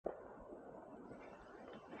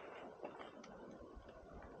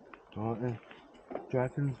Right then.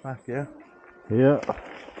 Dragon's back here. Yeah.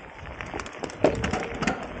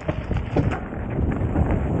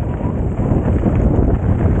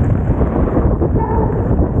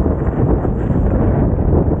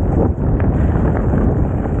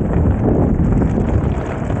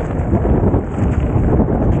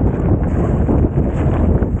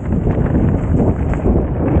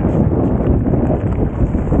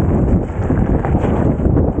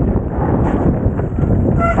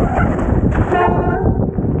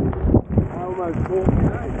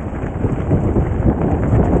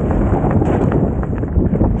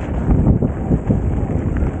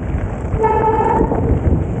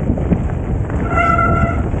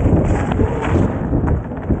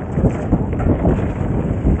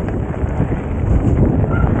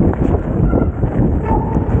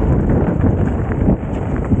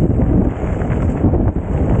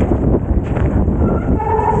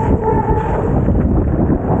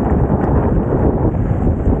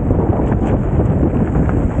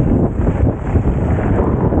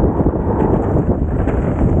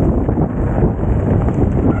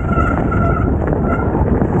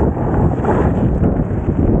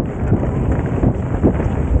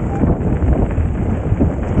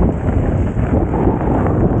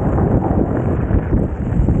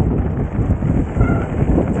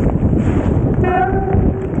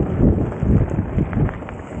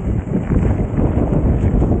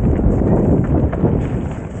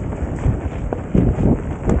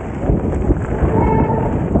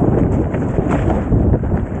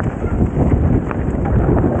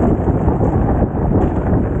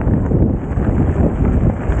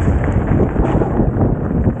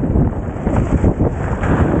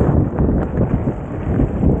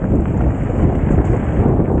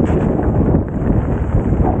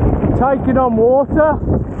 Taking on water.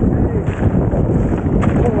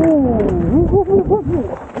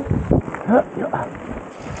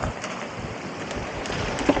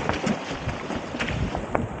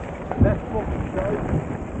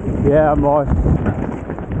 Yeah, I'm right.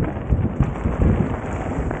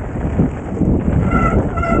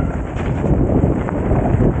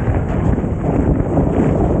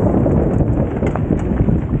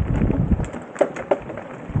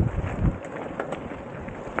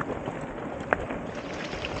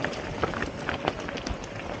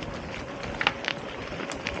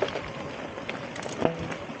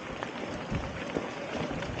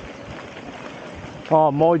 Oh,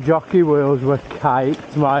 my jockey wheels were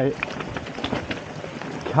caked, mate.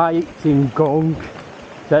 Caked in gunk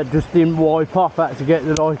that just didn't wipe off. I had to get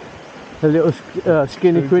the little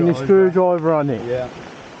skinny quinny screwdriver on it. Yeah.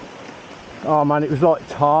 Oh man, it was like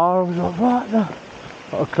tar. I was like, what the?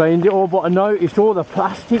 I cleaned it all, but I noticed all the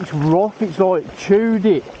plastic's rough. It's like chewed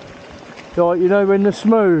it. Like, you know when they're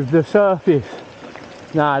smooth, the surface.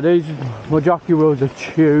 Nah, my jockey wheels are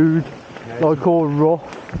chewed, yeah, like all rough.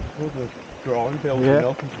 All the grime building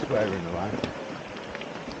up and just wearing away.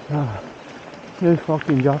 Oh, new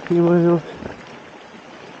fucking jockey wheels.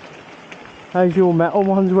 How's your metal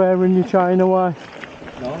ones wearing your chain away?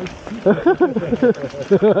 Nice.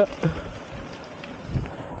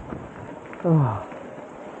 Oh.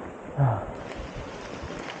 Oh.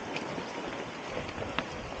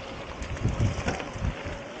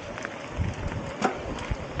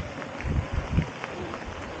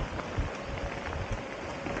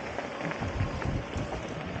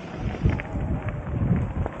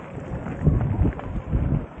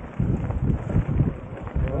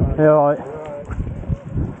 Yeah, right.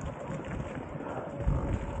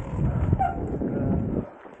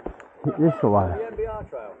 This way. The MBR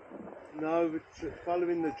trail? No, it's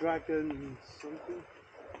following the dragon something.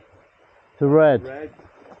 The red? Red.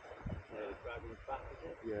 Dragon's back,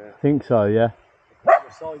 is it? Yeah. I think so, yeah.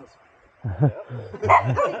 The signs. I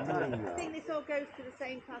think this all goes to the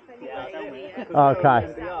same path anyway. Yeah, okay.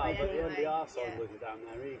 The MBR, but the MBR sign wasn't down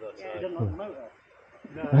there either. So. Yeah. Doesn't like the motor.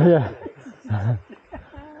 No. Yeah.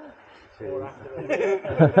 Or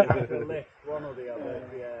after the lift, one or the other.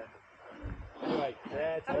 Yeah. Anyway,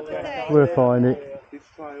 yeah, it's okay. We'll find it. This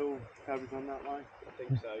trail carries on that way? I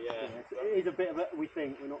think so, yeah. It is a bit of a, we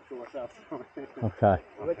think, we're not sure ourselves. Okay.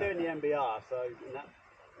 Well, we're doing the MBR, so that,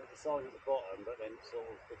 there's a sign at the bottom, but then it sort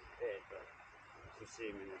of disappeared. But just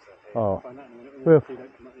assuming it's up here. Oh. Find that in a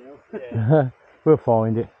minute. We'll, we'll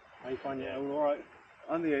find it. How you find it all right?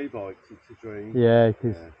 On the e-bikes, it's a dream. Yeah,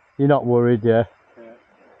 because you're not worried, yeah.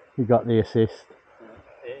 You got the assist.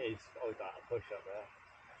 Yeah. It is. Oh, that a push up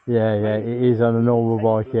there. Yeah, yeah, it is on a normal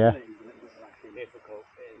bike, yeah. Difficult.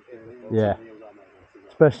 Yeah.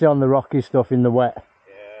 Especially on the rocky stuff in the wet.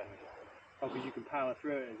 Yeah. Oh, because you can power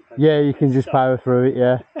through it. Yeah, you can just power through it,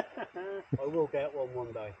 yeah. I will get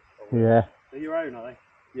one day. I Yeah. They're your own, are they?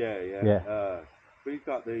 Yeah, yeah. Yeah. We've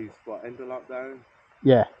got these, what, end of lockdown?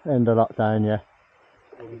 Yeah, end of lockdown, yeah.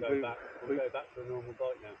 Will we go back? Will we go back to a normal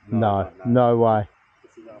bike now? No, not now. no way.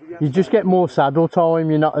 This is our You just get more saddle time,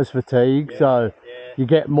 you're not as fatigued, so yeah. you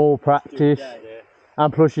get more practice. Yeah.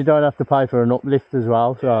 And plus you don't have to pay for an uplift as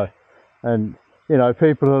well, so. And, you know,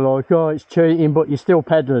 people are like, oh, it's cheating, but you're still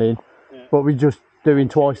pedalling. Yeah. But we're just doing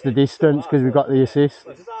twice the distance because we've got the assist.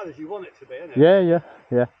 Well, it's as hard as you want it to be, isn't it? Yeah, yeah,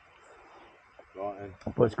 yeah. Right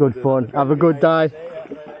then. But it's good fun. Have a good day.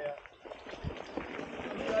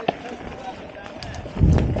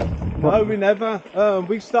 No, we never.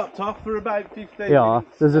 We stopped off for about 15 Yeah,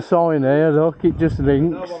 minutes. there's a sign here, look, it just No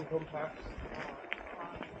links. one come past.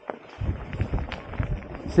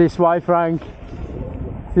 It's this way, Frank.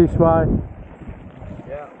 It's this way.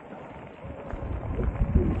 Yeah.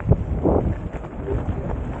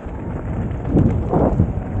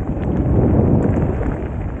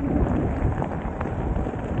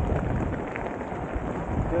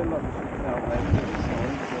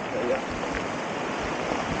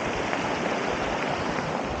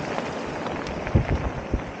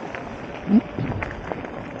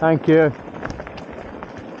 Thank you.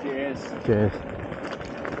 Cheers. Cheers.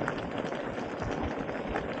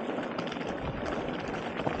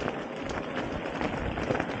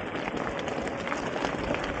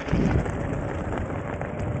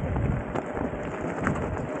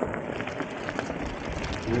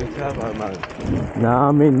 You in Cabo mode? Now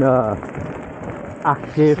I'm in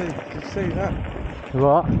active. Did you see that?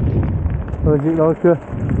 What? Was it like a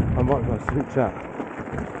I might go switch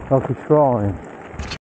out. shrine?